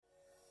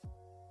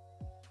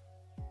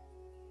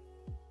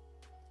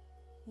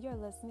You're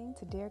listening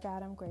to Dear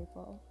God, I'm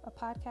Grateful, a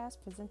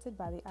podcast presented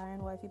by the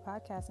Iron Wifey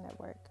Podcast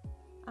Network.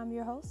 I'm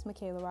your host,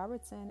 Michaela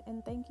Robertson,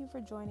 and thank you for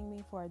joining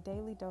me for a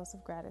daily dose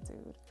of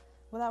gratitude.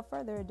 Without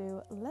further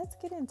ado, let's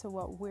get into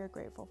what we're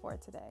grateful for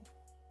today.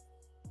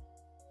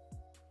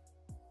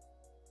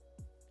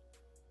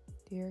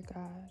 Dear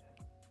God,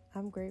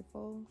 I'm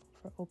grateful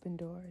for open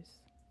doors.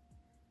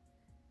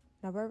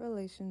 Now,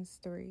 Revelations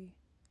 3,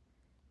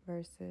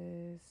 verse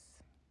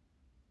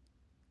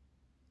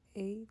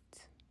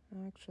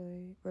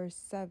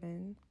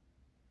 7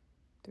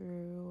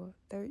 through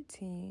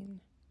 13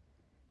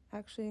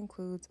 actually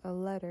includes a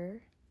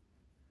letter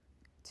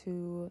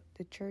to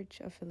the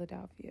Church of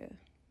Philadelphia.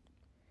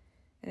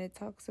 And it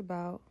talks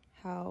about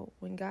how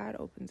when God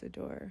opens a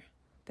door,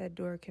 that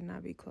door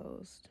cannot be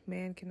closed.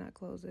 Man cannot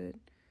close it.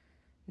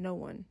 No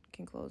one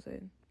can close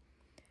it.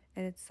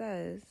 And it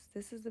says,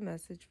 this is the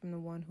message from the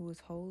one who is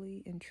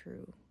holy and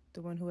true,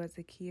 the one who has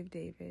the key of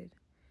David.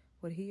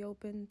 What he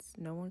opens,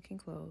 no one can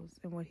close,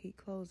 and what he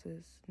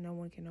closes, no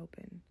one can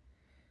open.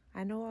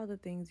 I know all the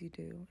things you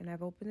do, and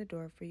I've opened the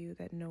door for you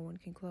that no one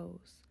can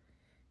close.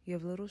 You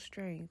have little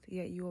strength,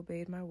 yet you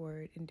obeyed my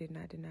word and did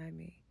not deny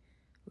me.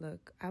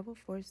 Look, I will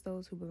force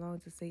those who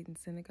belong to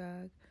Satan's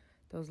synagogue,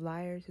 those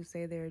liars who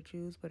say they are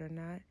Jews but are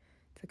not,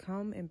 to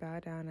come and bow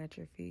down at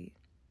your feet.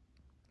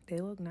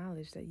 They will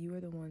acknowledge that you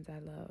are the ones I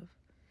love.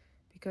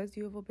 Because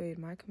you have obeyed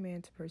my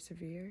command to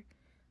persevere,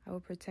 I will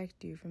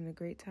protect you from the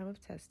great time of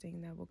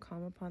testing that will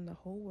come upon the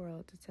whole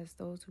world to test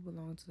those who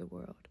belong to the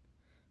world.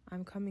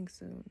 I'm coming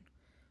soon.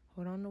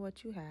 Hold on to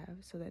what you have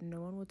so that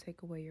no one will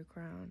take away your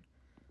crown.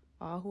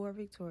 All who are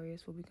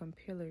victorious will become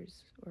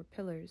pillars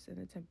in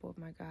the temple of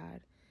my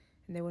God,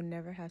 and they will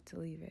never have to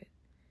leave it.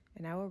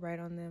 And I will write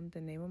on them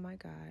the name of my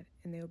God,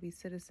 and they will be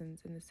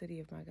citizens in the city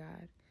of my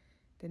God,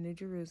 the New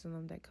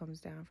Jerusalem that comes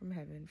down from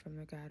heaven from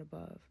the God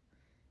above.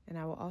 And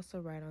I will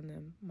also write on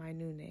them my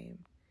new name.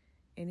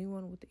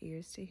 Anyone with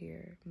ears to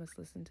hear must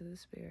listen to the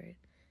Spirit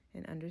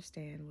and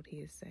understand what he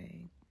is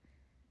saying.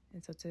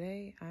 And so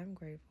today, I'm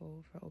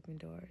grateful for open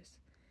doors.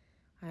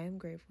 I am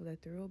grateful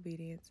that through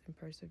obedience and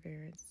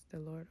perseverance, the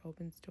Lord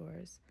opens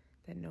doors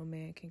that no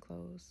man can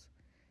close.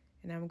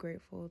 And I'm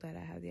grateful that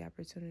I have the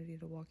opportunity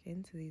to walk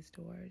into these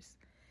doors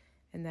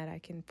and that I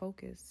can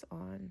focus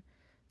on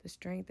the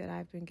strength that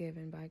I've been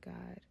given by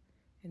God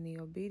and the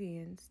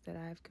obedience that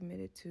I've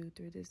committed to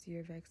through this year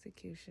of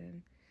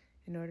execution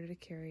in order to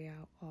carry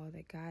out all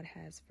that God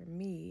has for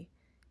me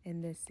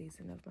in this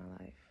season of my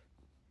life.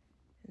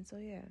 And so,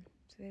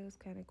 today was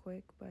kind of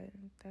quick, but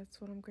that's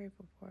what I'm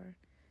grateful for.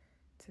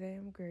 Today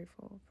I'm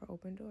grateful for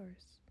open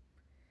doors.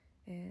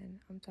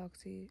 And I'm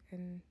Toxie,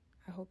 and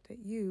I hope that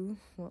you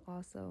will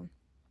also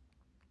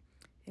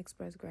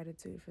express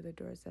gratitude for the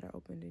doors that are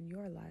opened in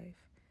your life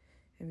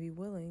and be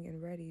willing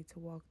and ready to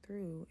walk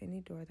through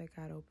any door that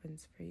God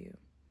opens for you.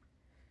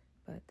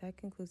 But that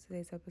concludes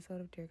today's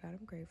episode of Dear God,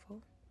 I'm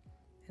Grateful.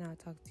 And I'll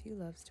talk to you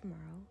loves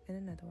tomorrow in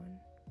another one.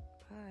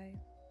 Bye.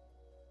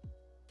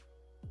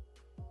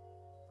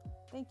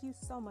 Thank you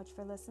so much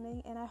for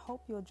listening, and I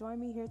hope you'll join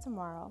me here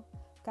tomorrow.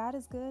 God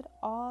is good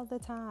all the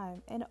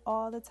time, and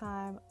all the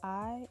time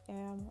I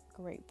am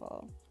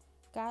grateful.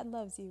 God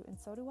loves you, and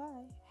so do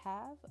I.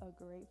 Have a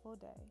grateful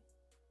day.